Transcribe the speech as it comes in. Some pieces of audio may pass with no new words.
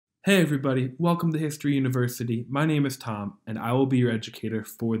Hey everybody, welcome to History University. My name is Tom, and I will be your educator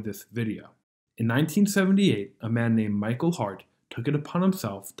for this video. In 1978, a man named Michael Hart took it upon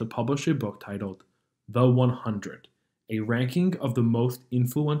himself to publish a book titled The 100, a ranking of the most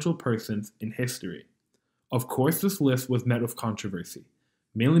influential persons in history. Of course, this list was met with controversy,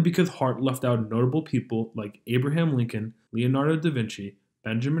 mainly because Hart left out notable people like Abraham Lincoln, Leonardo da Vinci,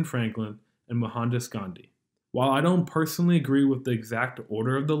 Benjamin Franklin, and Mohandas Gandhi. While I don't personally agree with the exact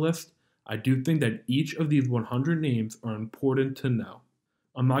order of the list, I do think that each of these 100 names are important to know.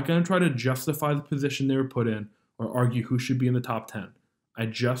 I'm not going to try to justify the position they were put in or argue who should be in the top 10. I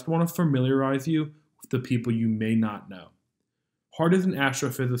just want to familiarize you with the people you may not know. Hart is an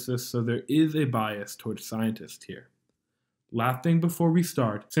astrophysicist, so there is a bias towards scientists here. Last thing before we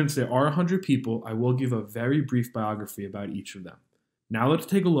start, since there are 100 people, I will give a very brief biography about each of them. Now let's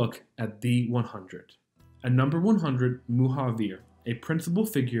take a look at the 100. At number 100, Muhavir, a principal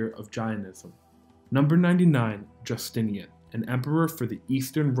figure of Jainism. Number 99, Justinian, an emperor for the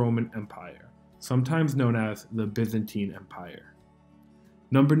Eastern Roman Empire, sometimes known as the Byzantine Empire.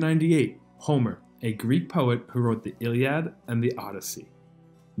 Number 98, Homer, a Greek poet who wrote the Iliad and the Odyssey.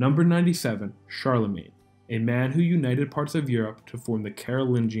 Number 97, Charlemagne, a man who united parts of Europe to form the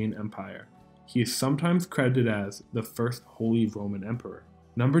Carolingian Empire. He is sometimes credited as the first Holy Roman Emperor.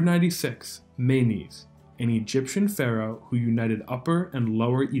 Number 96, Menes, an Egyptian pharaoh who united Upper and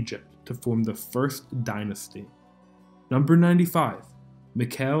Lower Egypt to form the First Dynasty. Number 95,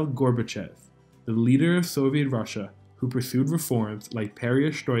 Mikhail Gorbachev, the leader of Soviet Russia who pursued reforms like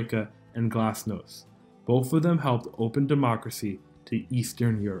Perestroika and Glasnost. Both of them helped open democracy to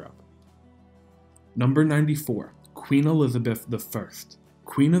Eastern Europe. Number 94, Queen Elizabeth I,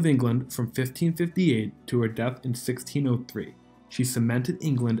 Queen of England from 1558 to her death in 1603. She cemented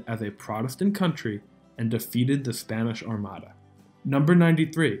England as a Protestant country and defeated the Spanish Armada. Number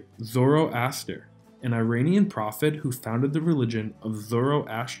 93, Zoroaster, an Iranian prophet who founded the religion of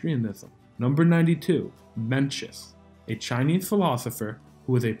Zoroastrianism. Number 92, Mencius, a Chinese philosopher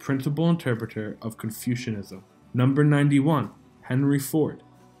who was a principal interpreter of Confucianism. Number 91, Henry Ford,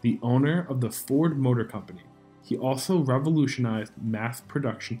 the owner of the Ford Motor Company. He also revolutionized mass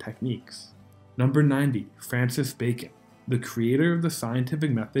production techniques. Number 90, Francis Bacon, the creator of the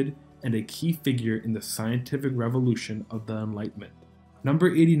scientific method and a key figure in the scientific revolution of the Enlightenment.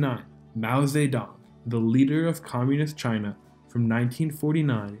 Number 89, Mao Zedong, the leader of Communist China from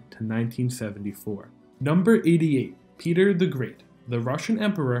 1949 to 1974. Number 88, Peter the Great, the Russian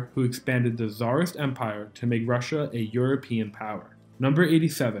emperor who expanded the Tsarist Empire to make Russia a European power. Number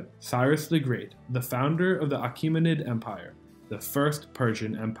 87, Cyrus the Great, the founder of the Achaemenid Empire, the first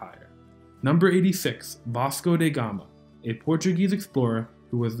Persian Empire. Number 86, Vasco da Gama, a Portuguese explorer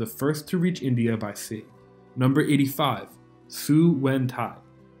who was the first to reach India by sea. Number 85, Su Wentai,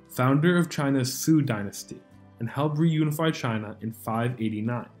 founder of China's Sui dynasty, and helped reunify China in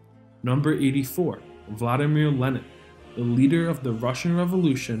 589. Number 84, Vladimir Lenin, the leader of the Russian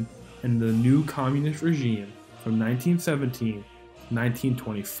Revolution and the new communist regime from 1917 to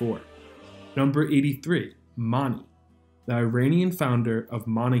 1924. Number 83, Mani, the Iranian founder of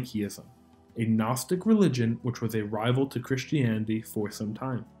Manichaeism, a Gnostic religion which was a rival to Christianity for some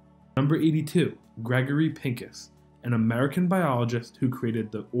time. Number 82, Gregory Pincus, an American biologist who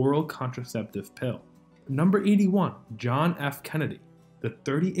created the oral contraceptive pill. Number 81, John F. Kennedy, the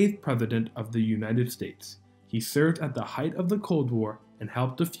 38th President of the United States. He served at the height of the Cold War and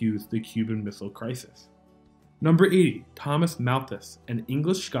helped defuse the Cuban Missile Crisis. Number 80, Thomas Malthus, an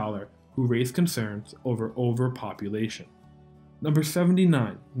English scholar who raised concerns over overpopulation. Number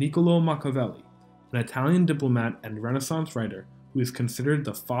 79, Niccolò Machiavelli, an Italian diplomat and Renaissance writer who is considered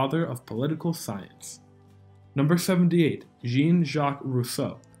the father of political science. Number 78, Jean-Jacques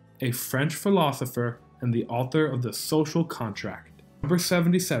Rousseau, a French philosopher and the author of The Social Contract. Number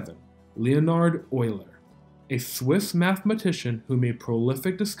 77, Leonhard Euler, a Swiss mathematician who made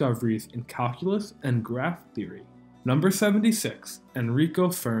prolific discoveries in calculus and graph theory. Number 76,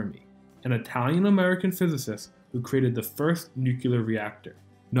 Enrico Fermi, an Italian-American physicist who created the first nuclear reactor.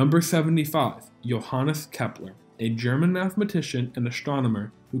 Number 75, Johannes Kepler, a German mathematician and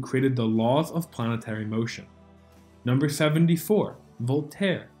astronomer who created the laws of planetary motion. Number 74,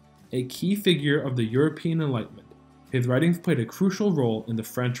 Voltaire, a key figure of the European Enlightenment. His writings played a crucial role in the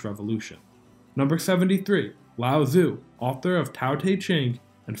French Revolution. Number 73, Lao Tzu, author of Tao Te Ching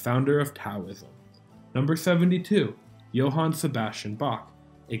and founder of Taoism. Number 72, Johann Sebastian Bach,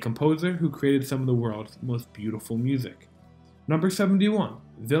 a composer who created some of the world's most beautiful music. Number 71,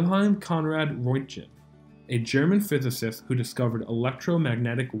 Wilhelm Conrad Roentgen, a German physicist who discovered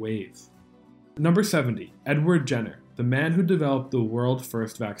electromagnetic waves. Number 70, Edward Jenner, the the man who developed the world's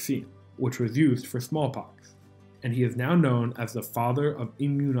first vaccine, which was used for smallpox, and he is now known as the father of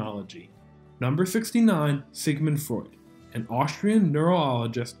immunology. Number 69, Sigmund Freud, an Austrian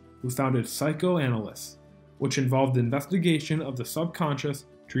neurologist who founded Psychoanalysis, which involved the investigation of the subconscious,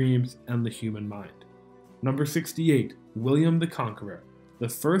 dreams, and the human mind. Number 68, William the Conqueror, the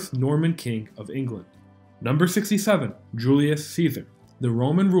first Norman king of England. Number 67, Julius Caesar, the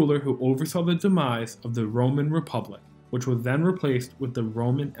Roman ruler who oversaw the demise of the Roman Republic, which was then replaced with the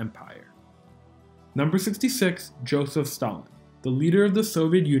Roman Empire. Number 66, Joseph Stalin, the leader of the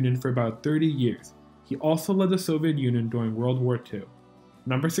Soviet Union for about 30 years. He also led the Soviet Union during World War II.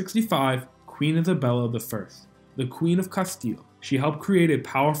 Number 65, Queen Isabella I, the Queen of Castile. She helped create a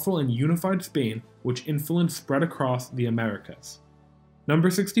powerful and unified Spain, which influence spread across the Americas. Number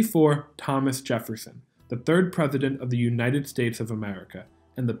 64, Thomas Jefferson, the third President of the United States of America,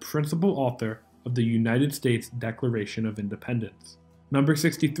 and the principal author of the United States Declaration of Independence. Number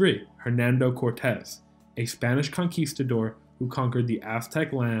 63, Hernando Cortez, a Spanish conquistador who conquered the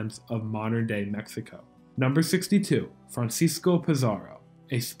Aztec lands of modern-day Mexico. Number 62, Francisco Pizarro,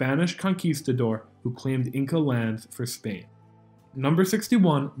 a Spanish conquistador who claimed Inca lands for Spain. Number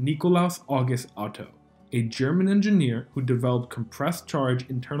 61, Nikolaus August Otto, a German engineer who developed compressed charge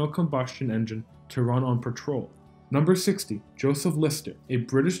internal combustion engine to run on petrol. Number 60, Joseph Lister, a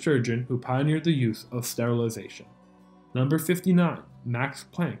British surgeon who pioneered the use of sterilization. Number 59, Max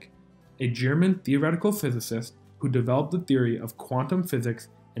Planck, a German theoretical physicist who developed the theory of quantum physics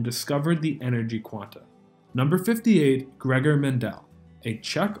and discovered the energy quanta. Number 58, Gregor Mendel, a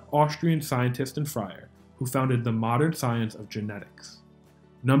Czech-Austrian scientist and friar who founded the modern science of genetics.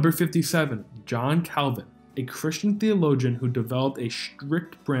 Number 57, John Calvin, a Christian theologian who developed a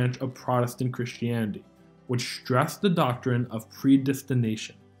strict branch of Protestant Christianity, which stressed the doctrine of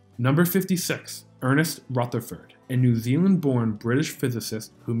predestination. Number 56, Ernest Rutherford, a New Zealand-born British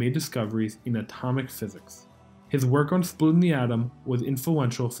physicist who made discoveries in atomic physics. His work on splitting the atom was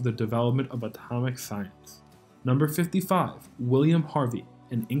influential for the development of atomic science. Number 55, William Harvey,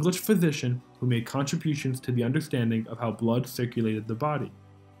 an English physician who made contributions to the understanding of how blood circulated the body.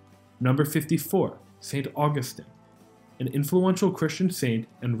 Number 54, St. Augustine, an influential Christian saint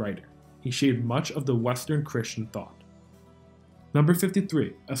and writer. He shaped much of the Western Christian thought. Number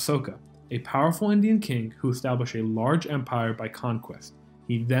 53, Asoka, a powerful Indian king who established a large empire by conquest.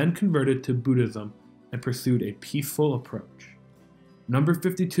 He then converted to Buddhism and pursued a peaceful approach. Number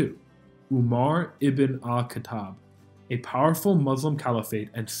 52, Umar ibn al-Khattab, a powerful Muslim caliphate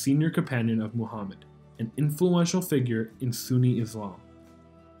and senior companion of Muhammad, an influential figure in Sunni Islam.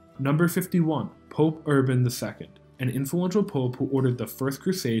 Number 51, Pope Urban II, an influential pope who ordered the First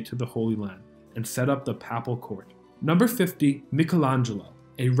Crusade to the Holy Land and set up the papal court. Number 50, Michelangelo,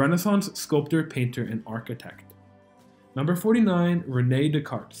 a Renaissance sculptor, painter, and architect. Number 49, René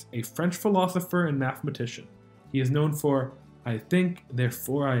Descartes, a French philosopher and mathematician. He is known for "I think,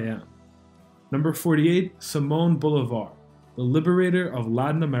 therefore I am." Number 48, Simón Bolívar, the liberator of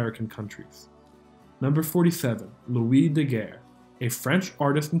Latin American countries. Number 47, Louis Daguerre, a French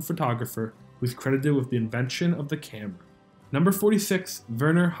artist and photographer who is credited with the invention of the camera. Number 46,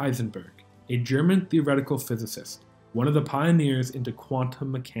 Werner Heisenberg, a German theoretical physicist, one of the pioneers into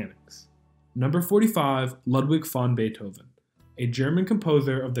quantum mechanics. Number 45, Ludwig van Beethoven, a German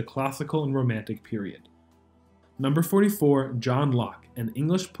composer of the classical and romantic period. Number 44, John Locke, an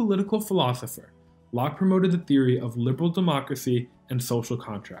English political philosopher. Locke promoted the theory of liberal democracy and social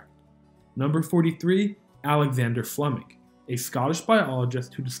contract. Number 43, Alexander Fleming, a Scottish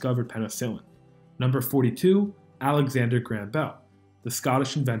biologist who discovered penicillin. Number 42, Alexander Graham Bell, the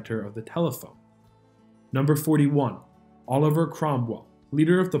Scottish inventor of the telephone. Number 41, Oliver Cromwell,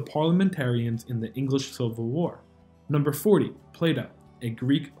 leader of the parliamentarians in the English Civil War. Number 40, Plato, a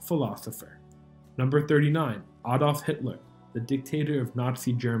Greek philosopher. Number 39, Adolf Hitler, the dictator of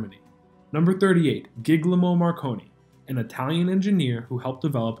Nazi Germany. Number 38, Guglielmo Marconi, an Italian engineer who helped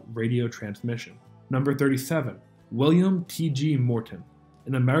develop radio transmission. Number 37, William T.G. Morton,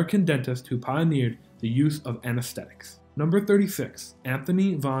 an American dentist who pioneered the use of anesthetics. Number 36,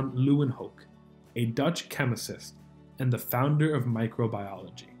 Anthony van Leeuwenhoek, a Dutch chemist and the founder of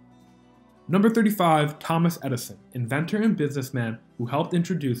microbiology. Number 35, Thomas Edison, inventor and businessman who helped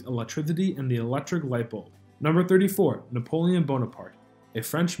introduce electricity and the electric light bulb. Number 34, Napoleon Bonaparte, a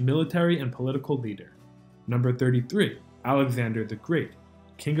French military and political leader. Number 33, Alexander the Great,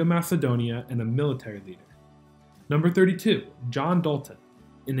 King of Macedonia and a military leader. Number 32, John Dalton,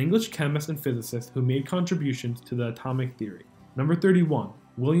 an English chemist and physicist who made contributions to the atomic theory. Number 31,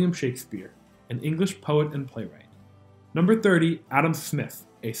 William Shakespeare, an English poet and playwright. Number 30, Adam Smith,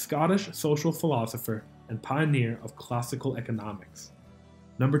 a Scottish social philosopher and pioneer of classical economics.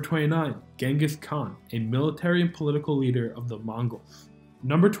 Number 29, Genghis Khan, a military and political leader of the Mongols.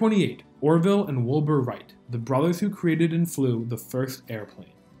 Number 28, Orville and Wilbur Wright, the brothers who created and flew the first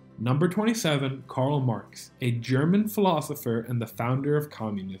airplane. Number 27, Karl Marx, a German philosopher and the founder of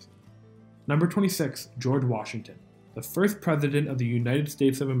communism. Number 26, George Washington, the first president of the United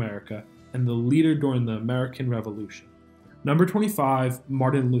States of America and the leader during the American Revolution. Number 25,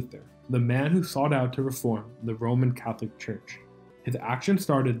 Martin Luther, the man who sought out to reform the Roman Catholic Church. His action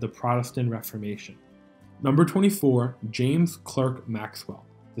started the Protestant Reformation. Number 24, James Clerk Maxwell,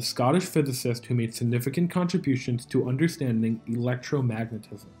 the Scottish physicist who made significant contributions to understanding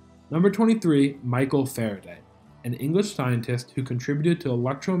electromagnetism. Number 23, Michael Faraday, an English scientist who contributed to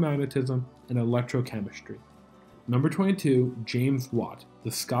electromagnetism and electrochemistry. Number 22, James Watt,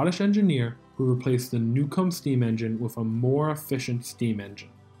 the Scottish engineer who replaced the Newcombs steam engine with a more efficient steam engine.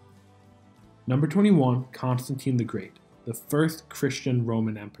 Number 21, Constantine the Great, the first Christian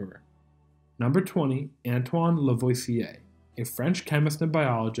Roman emperor. Number 20, Antoine Lavoisier, a French chemist and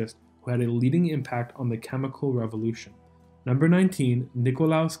biologist who had a leading impact on the chemical revolution. Number 19,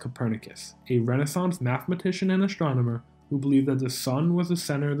 Nicolaus Copernicus, a Renaissance mathematician and astronomer who believed that the sun was the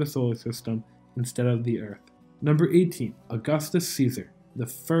center of the solar system instead of the earth. Number 18, Augustus Caesar, the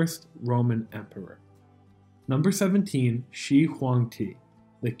first Roman emperor. Number 17, Shi Huangdi,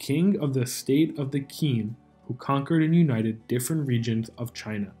 the king of the state of the Qin who conquered and united different regions of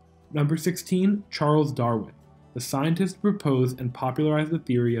China. Number 16, Charles Darwin, the scientist who proposed and popularized the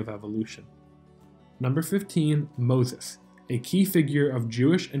theory of evolution. Number 15, Moses, a key figure of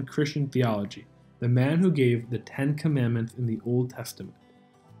Jewish and Christian theology, the man who gave the 10 Commandments in the Old Testament.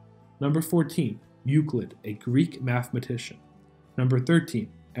 Number 14, Euclid, a Greek mathematician. Number 13,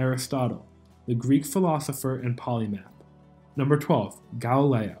 Aristotle, the Greek philosopher and polymath. Number 12,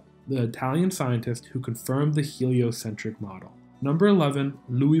 Galileo, the Italian scientist who confirmed the heliocentric model. Number 11,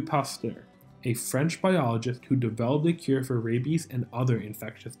 Louis Pasteur, a French biologist who developed a cure for rabies and other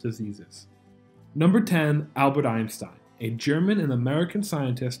infectious diseases. Number 10, Albert Einstein, a German and American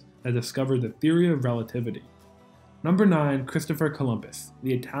scientist that discovered the theory of relativity. Number 9, Christopher Columbus,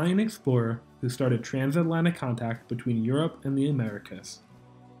 the Italian explorer who started transatlantic contact between Europe and the Americas.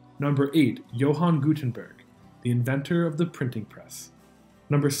 Number 8, Johann Gutenberg, the inventor of the printing press.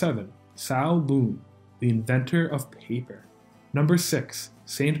 Number 7, Sao Lun, the inventor of paper. Number 6,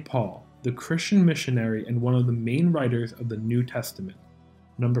 St. Paul, the Christian missionary and one of the main writers of the New Testament.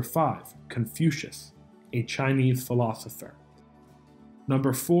 Number 5, Confucius, a Chinese philosopher.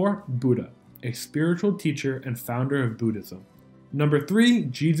 Number 4, Buddha, a spiritual teacher and founder of Buddhism. Number 3,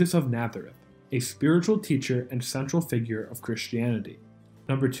 Jesus of Nazareth, a spiritual teacher and central figure of Christianity.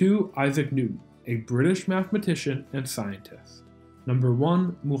 Number 2, Isaac Newton, a British mathematician and scientist. Number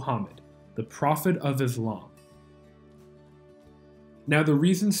 1, Muhammad, the Prophet of Islam. Now, the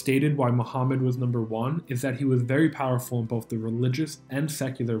reason stated why Muhammad was number 1 is that he was very powerful in both the religious and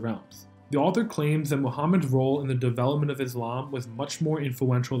secular realms. The author claims that Muhammad's role in the development of Islam was much more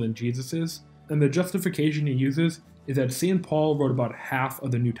influential than Jesus's, and the justification he uses is that St. Paul wrote about half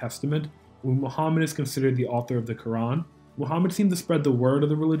of the New Testament, when Muhammad is considered the author of the Quran. Muhammad seemed to spread the word of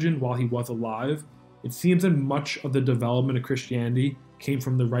the religion while he was alive. It seems that much of the development of Christianity came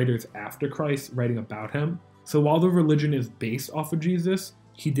from the writers after Christ writing about him. So while the religion is based off of Jesus,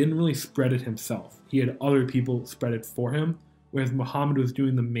 he didn't really spread it himself. He had other people spread it for him, whereas Muhammad was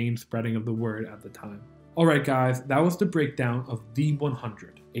doing the main spreading of the word at the time. Alright guys, that was the breakdown of the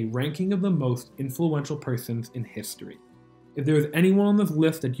 100, a ranking of the most influential persons in history. If there was anyone on this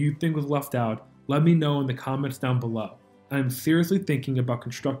list that you think was left out, let me know in the comments down below. I am seriously thinking about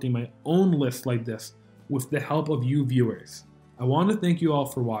constructing my own list like this with the help of you viewers. I want to thank you all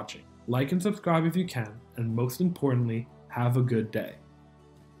for watching. Like and subscribe if you can, and most importantly, have a good day.